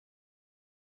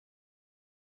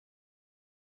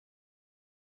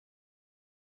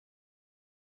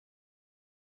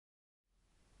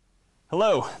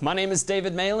Hello, my name is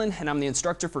David Malin, and I'm the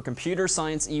instructor for Computer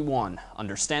Science E1,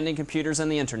 Understanding Computers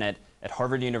and the Internet at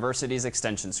Harvard University's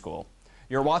Extension School.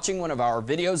 You're watching one of our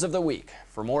videos of the week.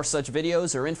 For more such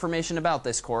videos or information about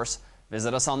this course,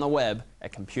 visit us on the web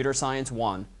at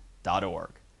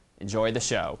computerscience1.org. Enjoy the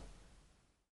show.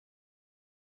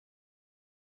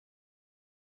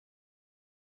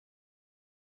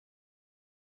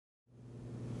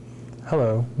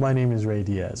 Hello, my name is Ray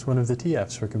Diaz, one of the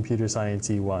TFs for Computer Science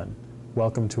E1.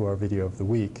 Welcome to our video of the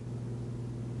week.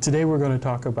 Today we're going to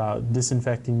talk about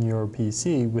disinfecting your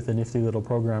PC with a nifty little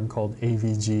program called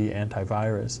AVG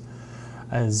Anti-Virus.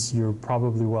 As you're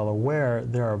probably well aware,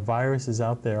 there are viruses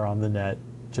out there on the net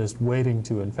just waiting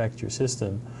to infect your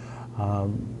system.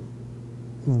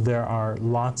 There are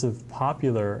lots of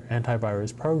popular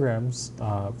antivirus programs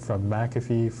from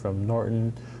McAfee, from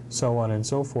Norton, so on and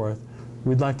so forth.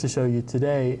 We'd like to show you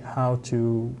today how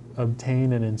to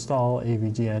obtain and install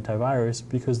AVG Antivirus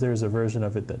because there's a version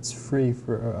of it that's free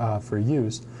for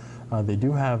use. They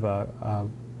do have a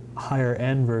higher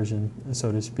end version,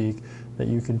 so to speak, that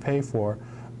you can pay for.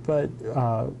 But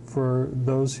for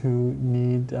those who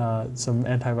need some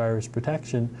antivirus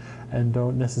protection and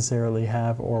don't necessarily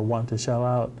have or want to shell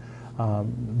out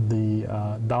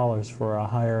the dollars for a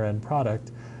higher end product,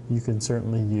 you can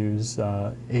certainly use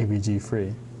AVG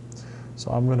free. So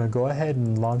I'm going to go ahead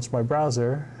and launch my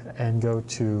browser and go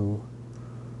to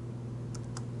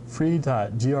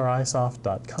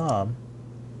free.grisoft.com.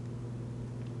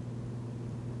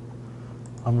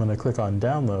 I'm going to click on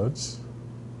Downloads,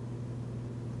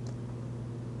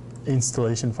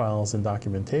 Installation Files and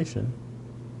Documentation,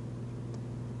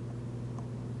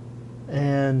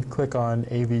 and click on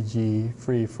AVG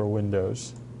Free for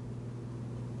Windows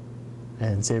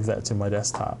and save that to my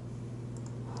desktop.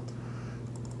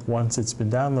 Once it's been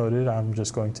downloaded, I'm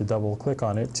just going to double click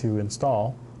on it to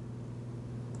install.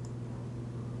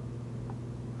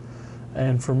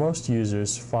 And for most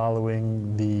users,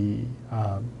 following the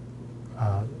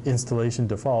installation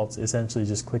defaults, essentially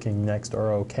just clicking Next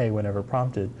or OK whenever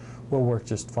prompted, will work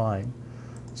just fine.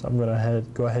 So I'm going to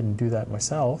go ahead and do that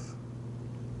myself.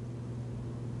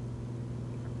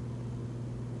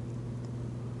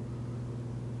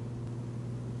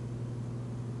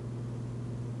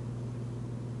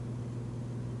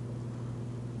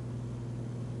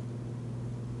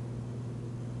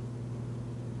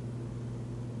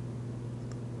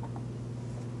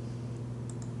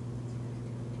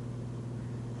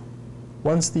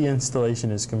 Once the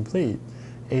installation is complete,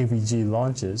 AVG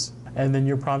launches, and then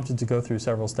you're prompted to go through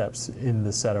several steps in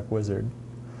the setup wizard.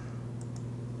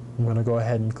 I'm going to go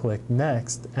ahead and click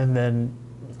Next, and then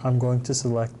I'm going to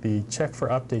select the Check for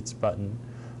Updates button.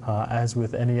 As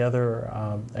with any other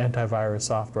antivirus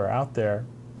software out there,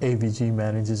 AVG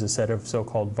manages a set of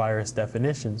so-called virus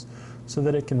definitions so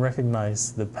that it can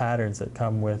recognize the patterns that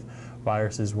come with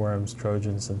viruses, worms,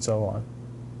 trojans, and so on.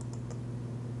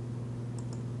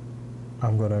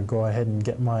 I'm going to go ahead and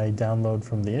get my download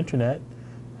from the internet,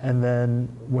 and then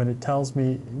when it tells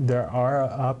me there are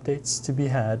updates to be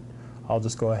had, I'll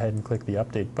just go ahead and click the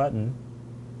update button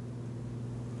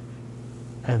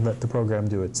and let the program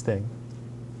do its thing.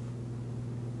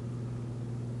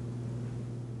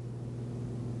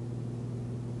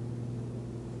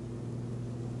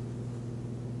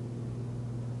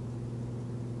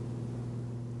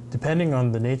 Depending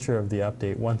on the nature of the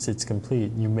update, once it's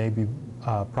complete, you may be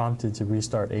prompted to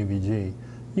restart AVG.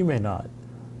 You may not.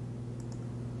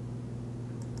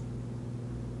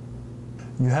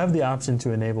 You have the option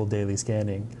to enable daily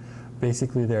scanning.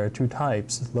 Basically, there are two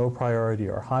types, low priority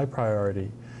or high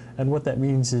priority. And what that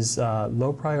means is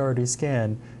low priority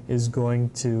scan is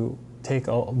going to take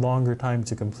a longer time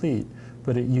to complete,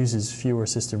 but it uses fewer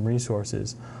system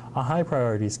resources. A high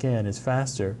priority scan is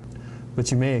faster,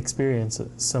 but you may experience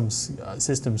some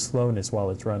system slowness while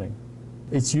it's running.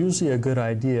 It's usually a good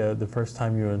idea the first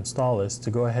time you install this to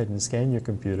go ahead and scan your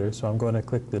computer. So I'm going to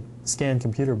click the Scan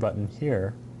Computer button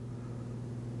here.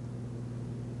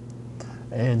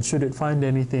 And should it find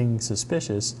anything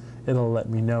suspicious, it'll let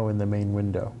me know in the main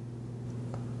window.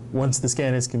 Once the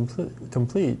scan is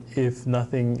complete, if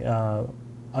nothing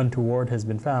untoward has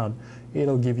been found,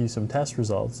 it'll give you some test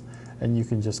results, and you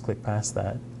can just click past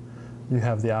that. You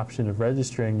have the option of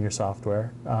registering your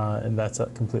software, and that's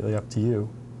completely up to you.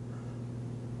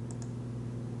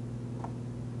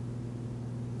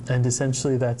 And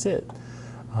essentially that's it.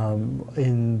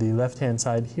 In the left-hand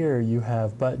side here, you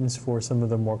have buttons for some of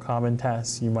the more common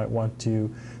tasks you might want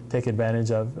to take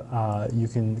advantage of. You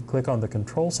can click on the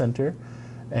Control Center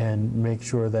and make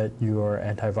sure that your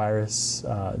antivirus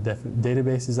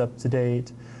database is up to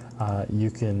date. You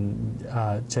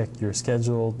can check your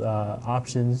scheduled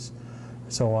options.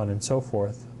 so on and so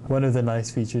forth. One of the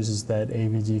nice features is that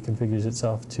AVG configures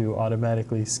itself to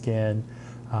automatically scan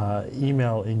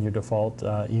email in your default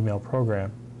email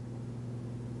program.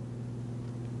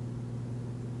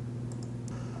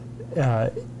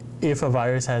 If a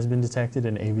virus has been detected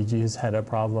and AVG has had a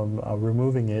problem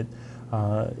removing it,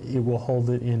 it will hold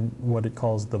it in what it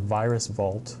calls the virus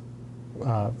vault.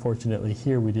 Fortunately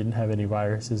here we didn't have any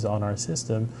viruses on our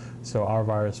system, so our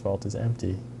virus vault is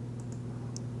empty.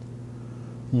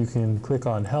 You can click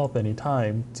on Help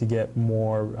anytime to get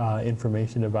more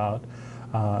information about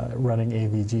running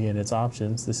AVG and its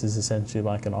options. This is essentially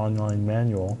like an online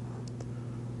manual.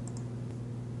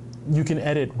 You can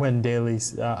edit when daily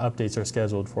updates are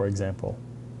scheduled, for example.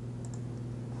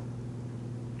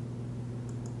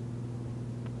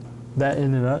 That,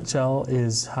 in a nutshell,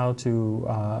 is how to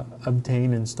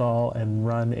obtain, install, and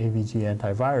run AVG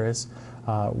Antivirus.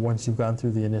 Once you've gone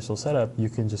through the initial setup, you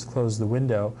can just close the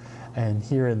window, and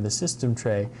here in the system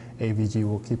tray, AVG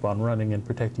will keep on running and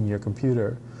protecting your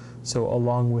computer. So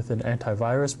along with an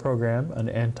antivirus program, an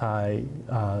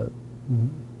anti-adware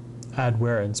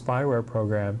and spyware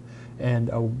program, and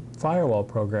a firewall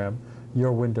program,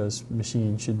 your Windows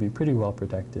machine should be pretty well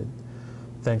protected.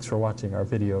 Thanks for watching our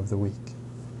video of the week.